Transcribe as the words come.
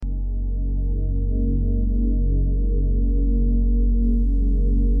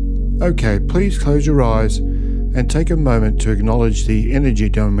Okay, please close your eyes and take a moment to acknowledge the energy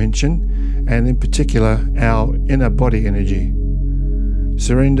dimension, and in particular our inner body energy.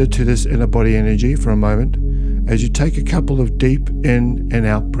 Surrender to this inner body energy for a moment as you take a couple of deep in and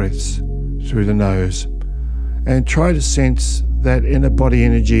out breaths through the nose, and try to sense that inner body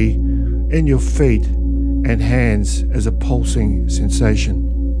energy in your feet and hands as a pulsing sensation.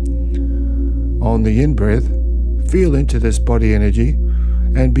 On the in-breath, feel into this body energy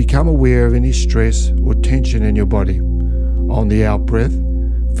and become aware of any stress or tension in your body. On the out-breath,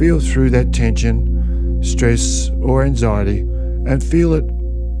 feel through that tension, stress or anxiety, and feel it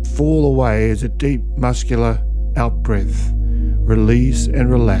fall away as a deep muscular out-breath. Release and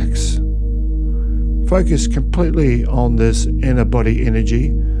relax. Focus completely on this inner body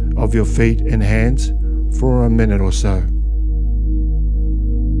energy of your feet and hands for a minute or so.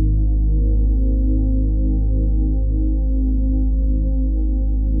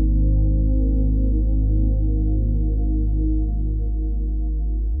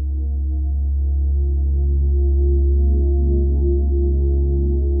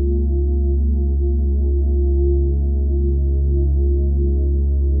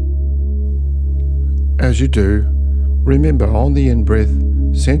 As you do, remember on the in-breath,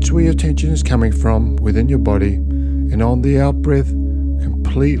 sense where your tension is coming from within your body, and on the out-breath,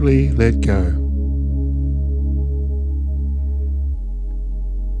 completely let go.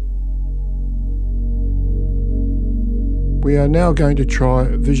 We are now going to try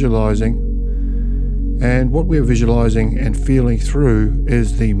visualizing, and what we're visualizing and feeling through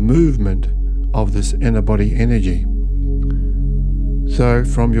is the movement of this inner body energy. So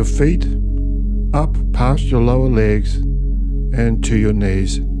from your feet, up past your lower legs and to your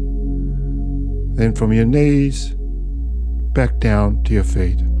knees. Then from your knees, back down to your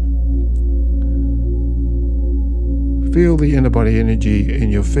feet. Feel the inner body energy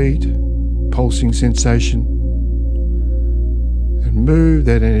in your feet, pulsing sensation, and move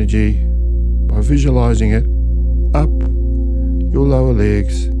that energy by visualizing it up your lower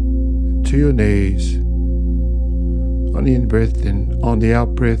legs to your knees. On the in-breath and on the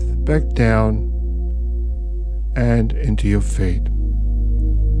out-breath, back down and into your feet.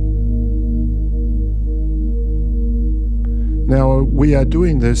 Now we are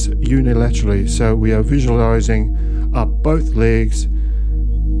doing this unilaterally, so we are visualizing up both legs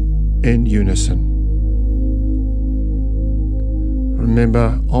in unison.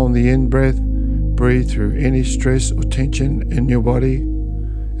 Remember, on the in-breath, breathe through any stress or tension in your body,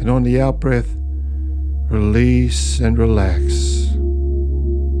 and on the out-breath, release and relax.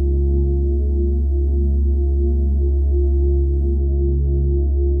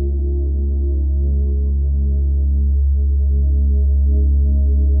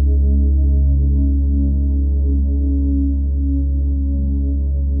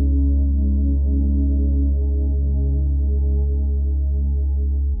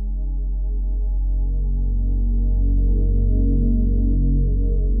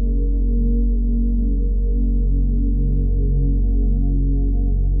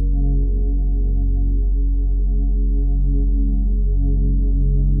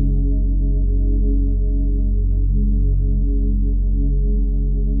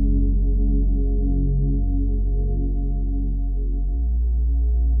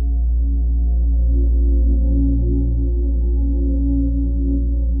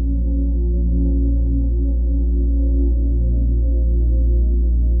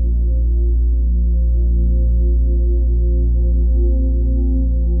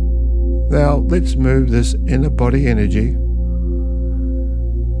 Now let's move this inner body energy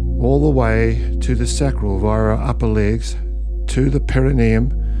all the way to the sacral via our upper legs, to the perineum,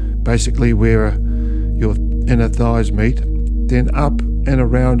 basically where your inner thighs meet, then up and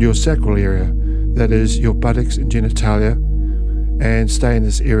around your sacral area, that is your buttocks and genitalia, and stay in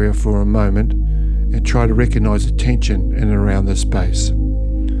this area for a moment and try to recognize the tension in and around this space.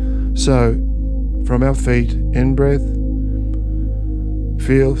 So from our feet, in breath,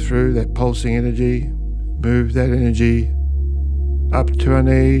 feel through that pulsing energy, move that energy up to our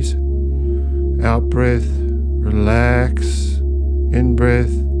knees, out breath, relax, in breath,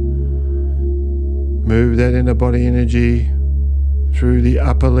 move that inner body energy through the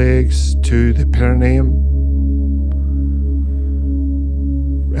upper legs to the perineum,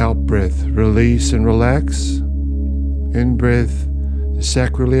 out breath, release and relax, in breath, the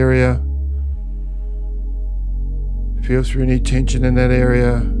sacral area. Feel through any tension in that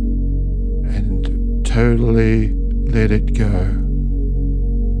area and totally let it go.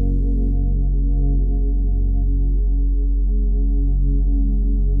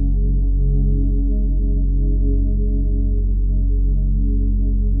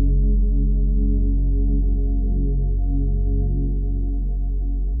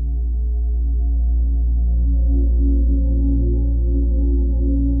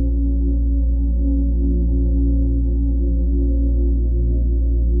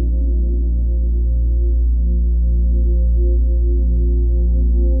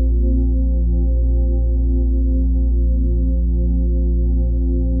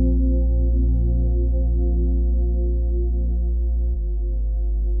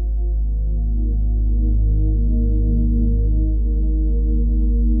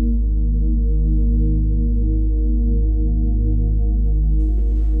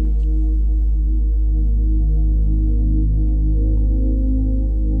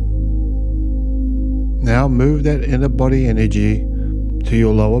 move that inner body energy to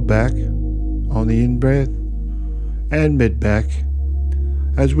your lower back on the in-breath and mid-back.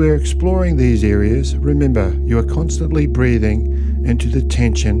 As we're exploring these areas, remember you are constantly breathing into the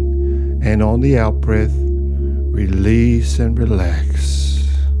tension, and on the out-breath, release and relax.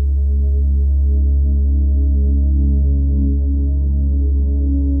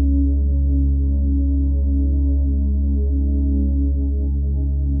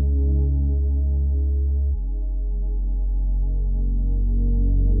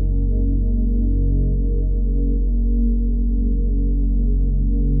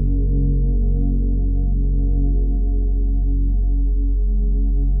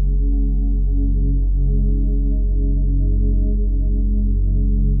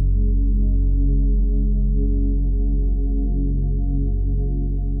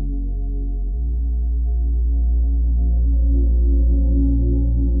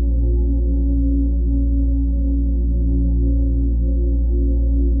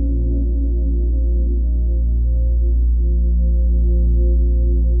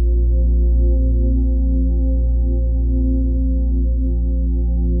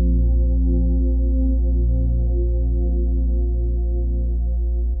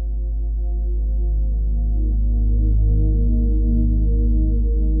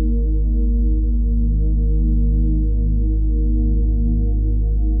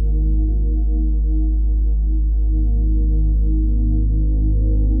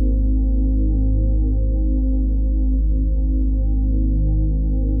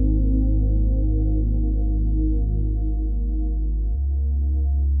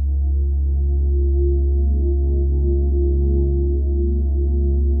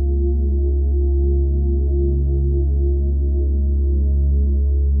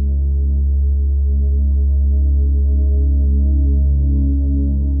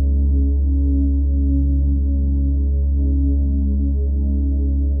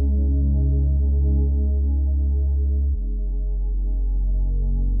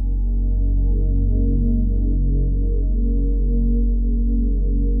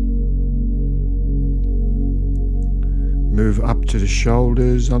 Move up to the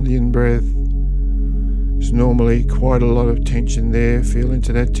shoulders on the in-breath. There's normally quite a lot of tension there. Feel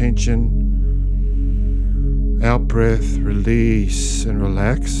into that tension. Out-breath, release and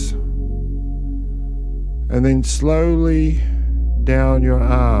relax. And then slowly down your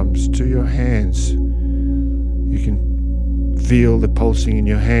arms to your hands. You can feel the pulsing in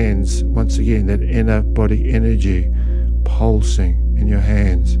your hands. Once again, that inner body energy pulsing in your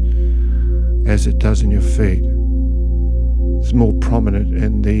hands as it does in your feet. It's more prominent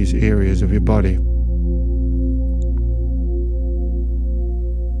in these areas of your body.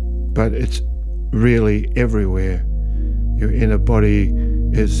 But it's really everywhere. Your inner body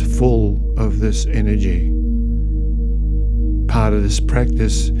is full of this energy. Part of this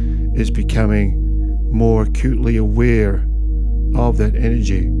practice is becoming more acutely aware of that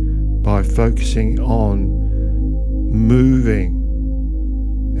energy by focusing on moving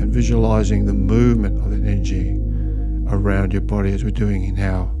and visualizing the movement of that energy around your body as we're doing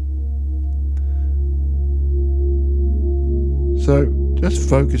now. So just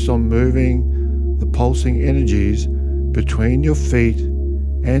focus on moving the pulsing energies between your feet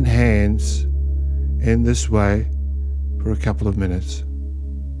and hands in this way for a couple of minutes.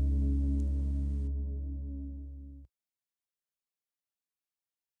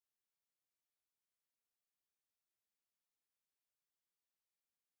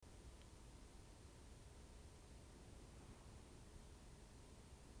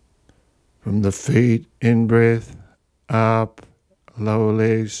 From the feet, in-breath, up, lower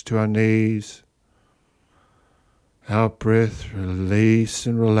legs to our knees. Out-breath, release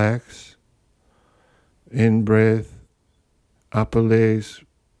and relax. In-breath, upper legs,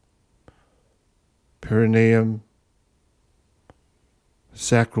 perineum,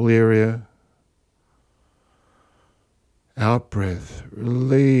 sacral area. Out-breath,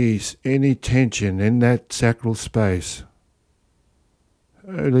 release any tension in that sacral space.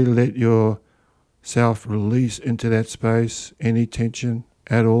 Only let yourself release into that space any tension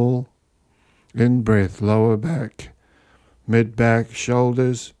at all. In-breath, lower back, mid-back,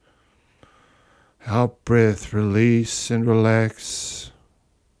 shoulders. Out-breath, release and relax.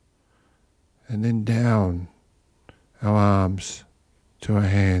 And then down our arms to our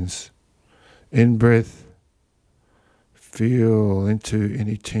hands. In-breath, feel into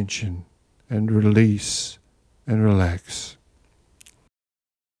any tension and release and relax.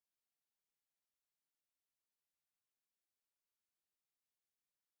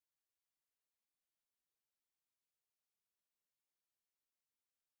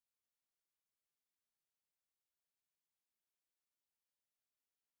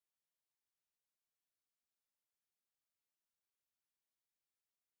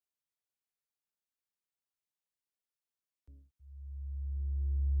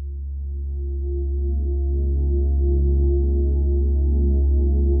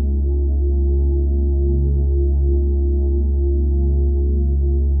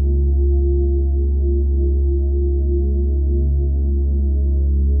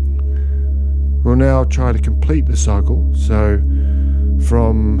 now try to complete the cycle. So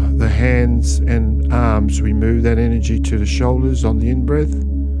from the hands and arms, we move that energy to the shoulders on the in-breath,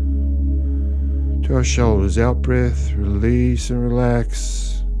 to our shoulders, out-breath, release and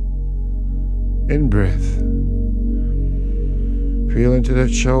relax, in-breath. Feel into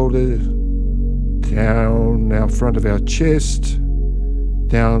that shoulder, down now front of our chest,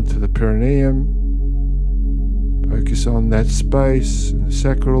 down to the perineum. Focus on that space in the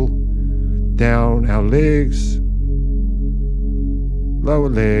sacral, down our legs, lower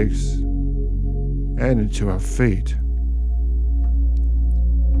legs, and into our feet.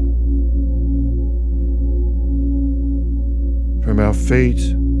 From our feet,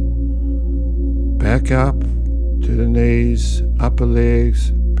 back up to the knees, upper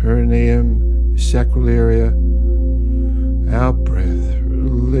legs, perineum, sacral area. Out breath,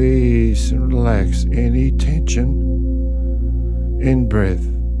 release and relax any tension. In breath,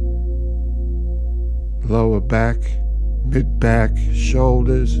 lower back, mid back,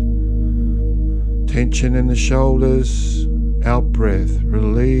 shoulders, tension in the shoulders. Out breath,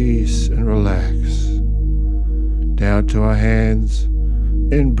 release and relax. Down to our hands,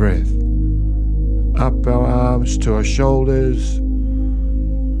 in breath. Up our arms to our shoulders.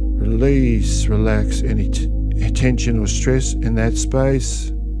 Release, relax any tension or stress in that space.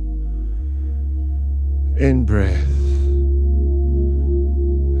 In breath.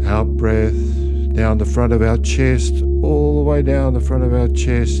 Out breath, down the front of our chest, all the way down the front of our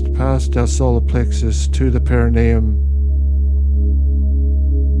chest, past our solar plexus to the perineum.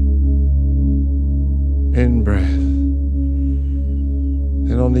 In breath.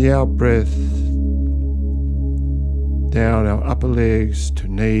 And on the out breath, down our upper legs to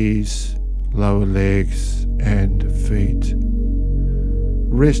knees, lower legs and feet.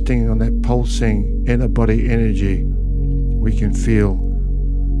 Resting on that pulsing inner body energy we can feel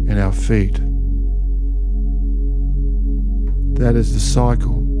in our feet. That is the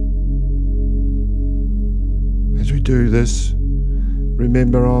cycle. As we do this,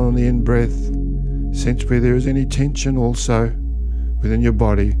 remember on the in-breath, sense where there is any tension also within your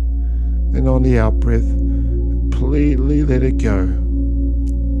body, and on the out-breath, completely let it go.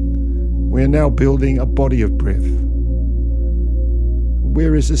 We are now building a body of breath.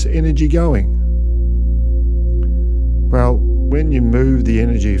 Where is this energy going? Well, when you move the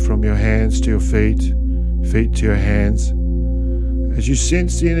energy from your hands to your feet, feet to your hands, as you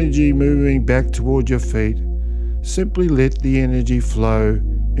sense the energy moving back toward your feet, simply let the energy flow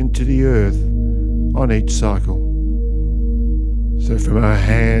into the earth on each cycle. So from our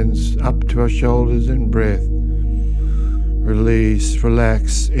hands up to our shoulders in breath, release,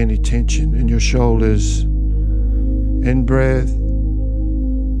 relax any tension in your shoulders in breath,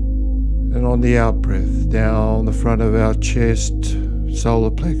 and on the out breath, down the front of our chest,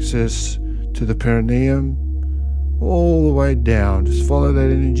 solar plexus to the perineum, all the way down. Just follow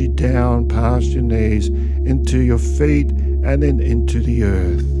that energy down past your knees, into your feet, and then into the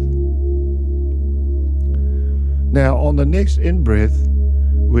earth. Now on the next in-breath,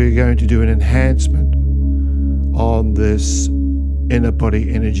 we're going to do an enhancement on this inner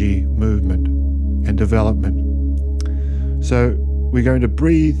body energy movement and development. So we're going to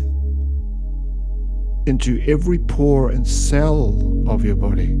breathe into every pore and cell of your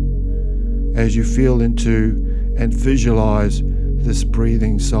body as you feel into and visualize this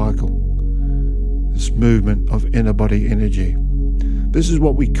breathing cycle, this movement of inner body energy. This is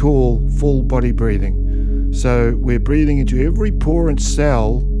what we call full body breathing. So we're breathing into every pore and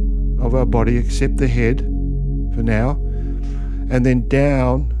cell of our body except the head for now, and then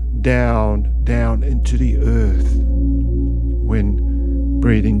down, down, down into the earth when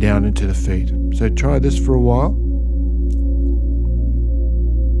breathing down into the feet. So try this for a while.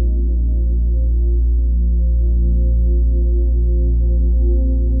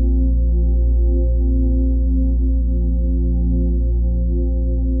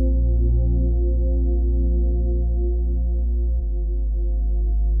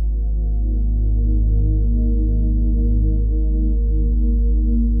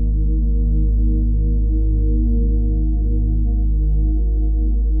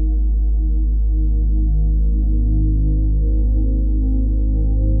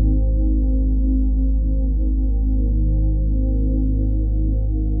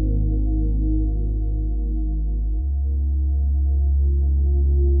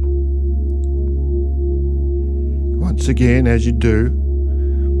 Once again, as you do,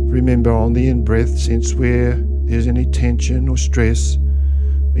 remember on the in-breath, sense where there's any tension or stress,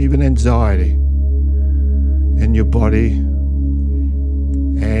 even anxiety in your body,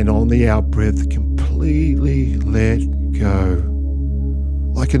 and on the out-breath, completely let go.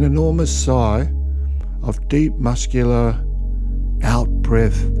 Like an enormous sigh, of deep muscular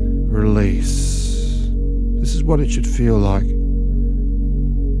out-breath release. This is what it should feel like.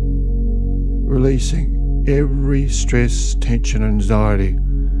 Releasing every stress, tension, and anxiety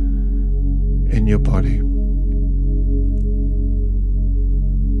in your body.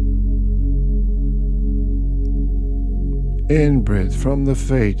 In-breath from the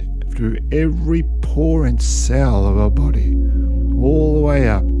feet through every pore and cell of our body, all the way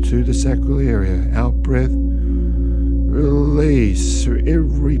up to the sacral area. Out-breath, release through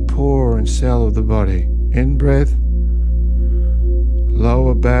every pore and cell of the body. In-breath,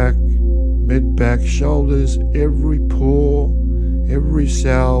 lower back, mid-back, shoulders, every pore, every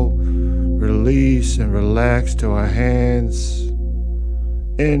cell, release and relax to our hands.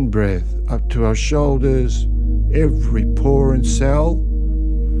 In-breath up to our shoulders, every pore and cell.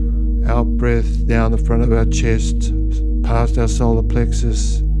 Out-breath down the front of our chest, past our solar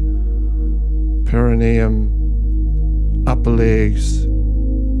plexus, perineum, upper legs,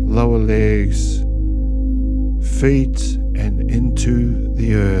 lower legs, feet, and into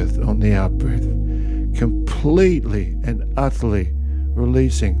the earth on the out-breath. Completely and utterly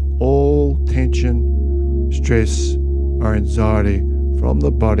releasing all tension, stress, or anxiety from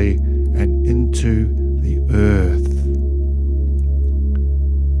the body and into the earth.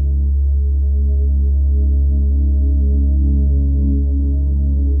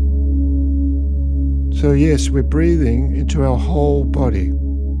 So yes, we're breathing into our whole body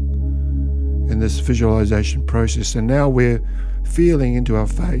in this visualization process, and now we're feeling into our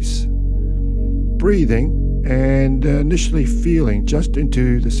face, breathing and initially feeling just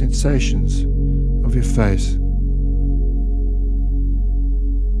into the sensations of your face.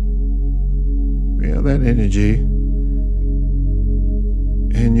 Feel that energy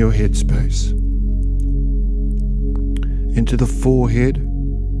in your headspace. Into the forehead.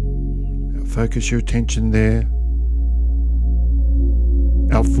 Focus your attention there.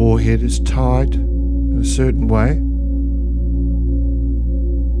 Our forehead is tight in a certain way.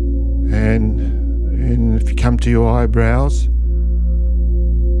 And if you come to your eyebrows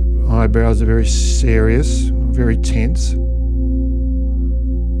are very serious, very tense,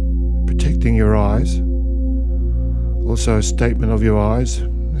 protecting your eyes. Also a statement of your eyes,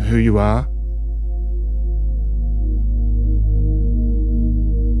 who you are.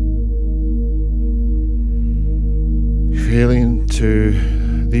 Feeling to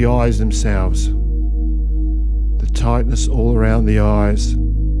the eyes themselves, the tightness all around the eyes,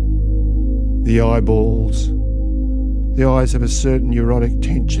 the eyeballs. The eyes have a certain neurotic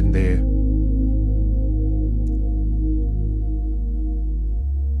tension there.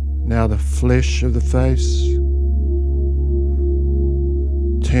 Now the flesh of the face,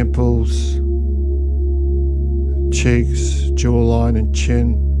 temples, cheeks, jawline and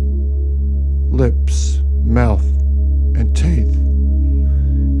chin, lips, mouth, and teeth,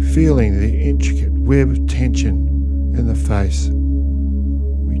 feeling the intricate web of tension in the face.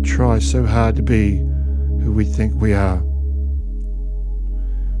 We try so hard to be who we think we are.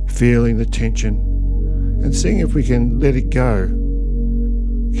 Feeling the tension and seeing if we can let it go.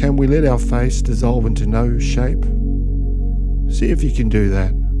 Can we let our face dissolve into no shape? See if you can do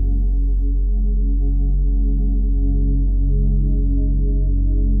that.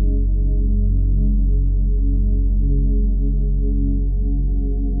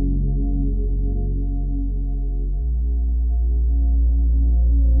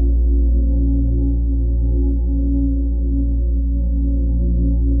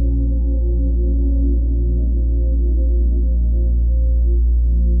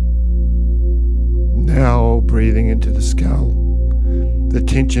 Now breathing into the skull, the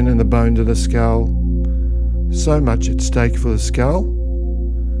tension in the bones of the skull, so much at stake for the skull,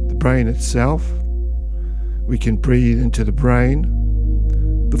 the brain itself. We can breathe into the brain,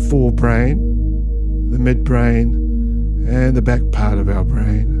 the forebrain, the midbrain, and the back part of our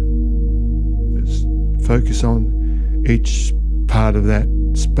brain. Just focus on each part of that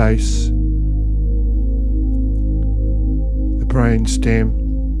space, the brain stem.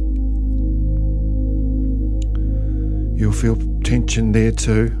 You'll feel tension there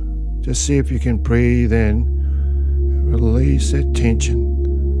too. Just see if you can breathe in and release that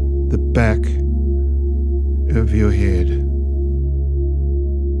tension, the back of your head.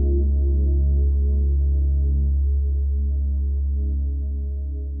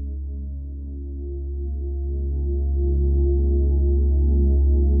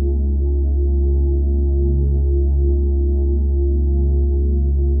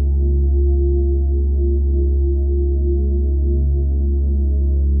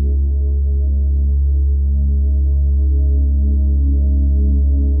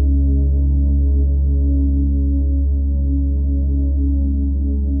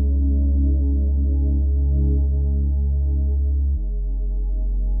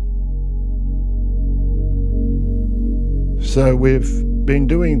 So we've been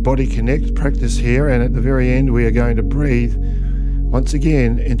doing Body Connect practice here, and at the very end we are going to breathe once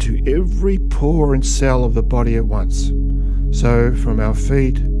again into every pore and cell of the body at once. So from our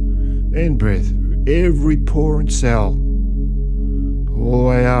feet, in breath, every pore and cell, all the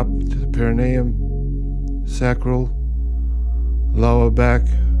way up to the perineum, sacral, lower back,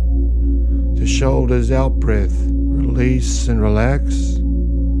 to shoulders, out breath, release and relax,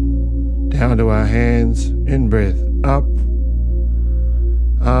 down to our hands, in breath, up,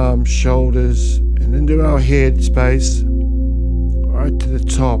 arms, shoulders, and into our head space, right to the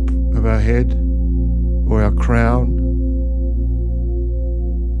top of our head or our crown,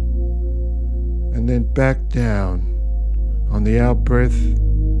 and then back down on the out breath,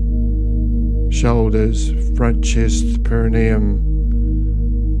 shoulders, front chest,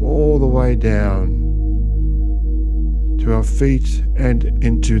 perineum, all the way down to our feet and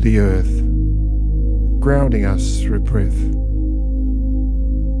into the earth, grounding us through breath.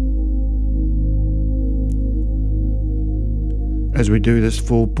 As we do this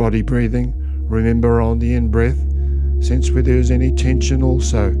full body breathing, remember on the in-breath, sense where there's any tension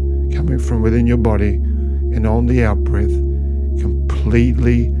also coming from within your body, and on the out-breath,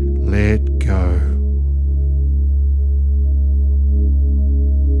 completely let go.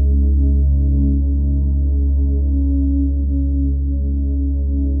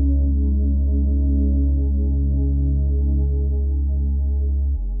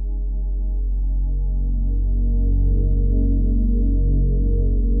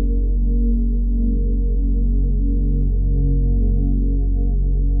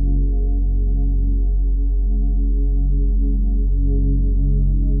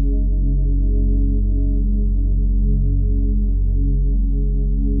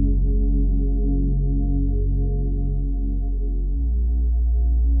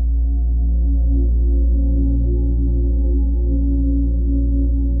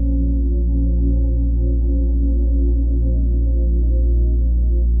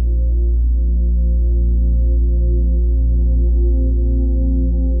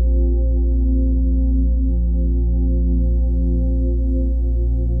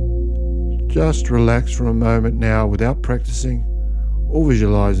 Just relax for a moment now without practicing or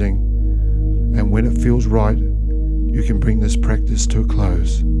visualizing, and when it feels right, you can bring this practice to a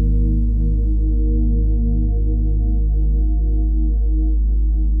close.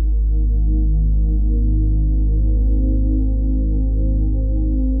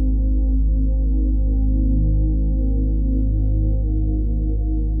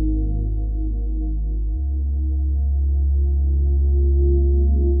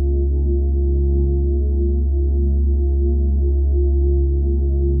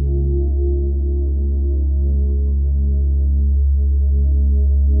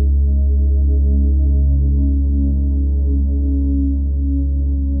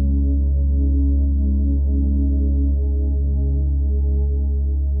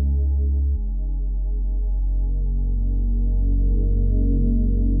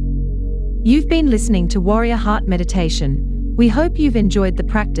 You've been listening to Warrior Heart Meditation. We hope you've enjoyed the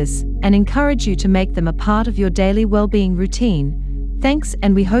practice and encourage you to make them a part of your daily well-being routine. Thanks,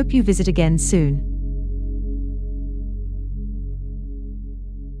 and we hope you visit again soon.